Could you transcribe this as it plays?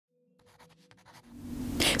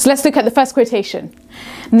So let's look at the first quotation.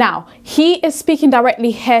 Now, he is speaking directly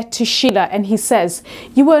here to Sheila, and he says,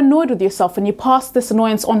 you were annoyed with yourself and you passed this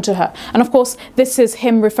annoyance on to her. And of course, this is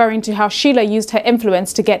him referring to how Sheila used her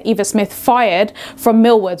influence to get Eva Smith fired from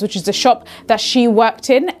Millwards, which is the shop that she worked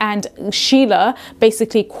in. And Sheila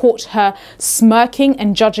basically caught her smirking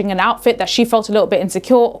and judging an outfit that she felt a little bit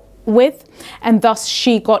insecure with, and thus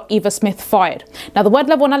she got Eva Smith fired. Now, the word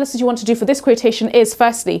level analysis you want to do for this quotation is,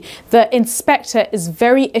 firstly, the inspector is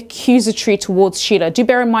very accusatory towards Sheila. Do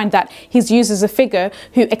bear in mind that he's used as a figure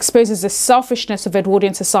who exposes the selfishness of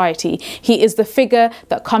Edwardian society. He is the figure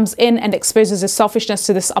that comes in and exposes the selfishness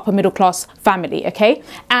to this upper middle class family, okay?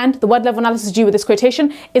 And the word level analysis due with this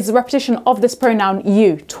quotation is the repetition of this pronoun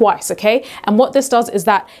you twice, okay? And what this does is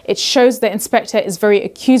that it shows the inspector is very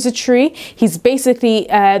accusatory. He's basically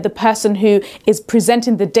the person who is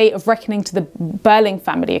presenting the day of reckoning to the Burling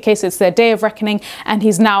family. Okay, so it's their day of reckoning, and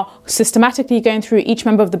he's now systematically going through each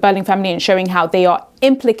member of the Burling family and showing how they are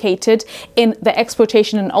implicated in the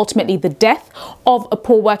exploitation and ultimately the death of a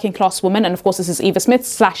poor working class woman. And of course, this is Eva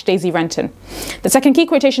Smith / Daisy Renton. The second key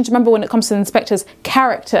quotation to remember when it comes to the inspector's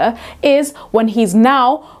character is when he's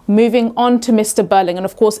now moving on to Mr. Burling. And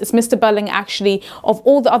of course, it's Mr. Burling actually, of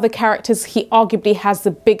all the other characters, he arguably has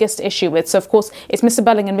the biggest issue with. So of course, it's Mr.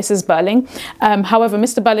 Burling and Mrs. Burling. However,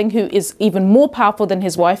 Mr. Burling, who is even more powerful than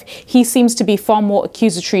his wife, he seems to be far more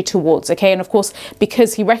accusatory towards, okay? And of course,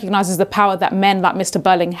 because he recognizes the power that men like Mr.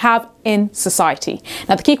 Burling have in society.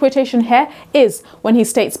 Now, the key quotation here is when he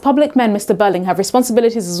states, public men, Mr. Burling, have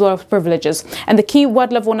responsibilities as well as privileges. And the key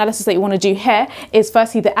word level analysis that you want to do here is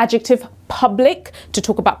firstly the adjective public, to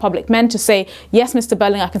talk about public men, to say, yes, Mr.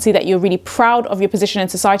 Burling, I can see that you're really proud of your position in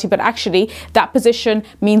society, but actually that position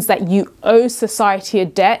means that you owe society a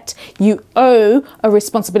debt. You owe a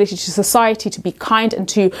responsibility to society to be kind and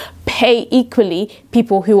to pay equally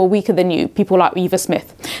people who are weaker than you, people like Eva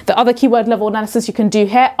Smith. The other keyword level analysis you can do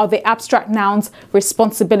here are the abstract nouns,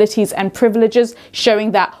 responsibilities and privileges,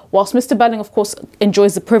 showing that whilst Mr. Burling, of course,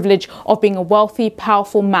 enjoys the privilege of being a wealthy,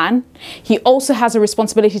 powerful man, he also has a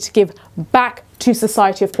responsibility to give back to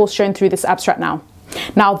society, of course, shown through this abstract noun.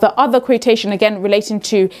 Now, the other quotation, again, relating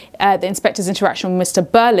to the inspector's interaction with Mr.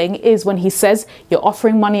 Burling is when he says, you're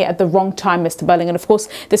offering money at the wrong time, Mr. Burling. And of course,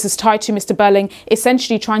 this is tied to Mr. Burling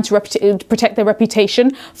essentially trying to protect their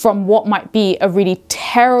reputation from what might be a really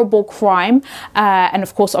terrible crime. And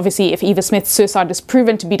of course, obviously, if Eva Smith's suicide is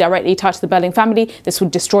proven to be directly tied to the Burling family, this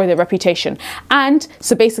would destroy their reputation. And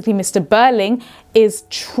so basically, Mr. Burling is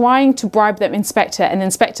trying to bribe the inspector, and the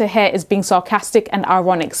inspector here is being sarcastic and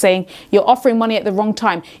ironic, saying, you're offering money at the wrong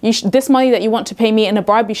time. This money that you want to pay me in a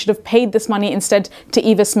bribe, you should have paid this money instead to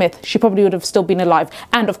Eva Smith. She probably would have still been alive.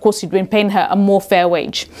 And of course, you'd been paying her a more fair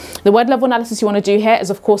wage. The word level analysis you want to do here is,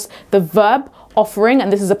 of course, the verb offering,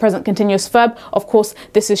 and this is a present continuous verb. Of course,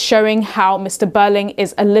 this is showing how Mr. Burling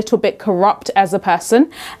is a little bit corrupt as a person.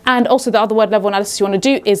 And also the other word level analysis you want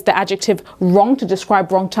to do is the adjective wrong, to describe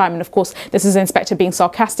wrong time. And of course, this is the inspector being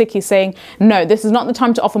sarcastic. He's saying, no, this is not the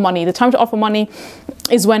time to offer money. The time to offer money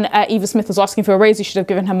is when Eva Smith was asking for a raise. You should have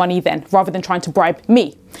given her money then, rather than trying to bribe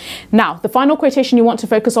me. Now, the final quotation you want to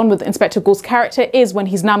focus on with Inspector Goole's character is when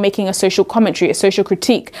he's now making a social commentary, a social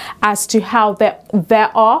critique as to how there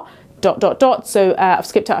are ... So I've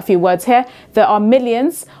skipped out a few words here. There are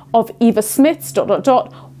millions of Eva Smiths ...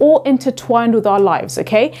 all intertwined with our lives,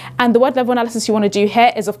 okay? And the word level analysis you want to do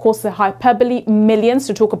here is, of course, the hyperbole millions,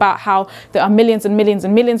 to talk about how there are millions and millions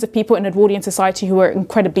and millions of people in Edwardian society who are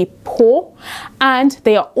incredibly poor, and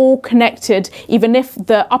they are all connected. Even if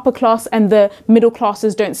the upper class and the middle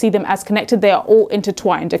classes don't see them as connected, they are all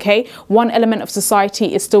intertwined, okay? One element of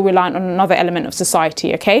society is still reliant on another element of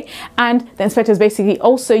society, okay? And the inspector is basically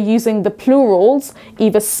also using the plurals,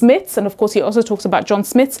 Eva Smiths, and of course he also talks about John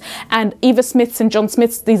Smiths, and Eva Smiths and John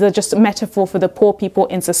Smiths. These are just a metaphor for the poor people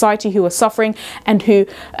in society who are suffering, and who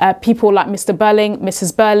people like Mr. Burling,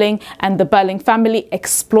 Mrs. Burling and the Burling family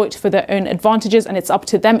exploit for their own advantages, and it's up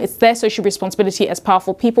to them. It's their social responsibility as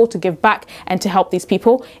powerful people to give back and to help these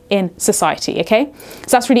people in society, okay?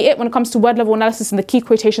 So that's really it when it comes to word level analysis and the key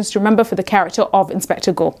quotations to remember for the character of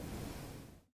Inspector Goole.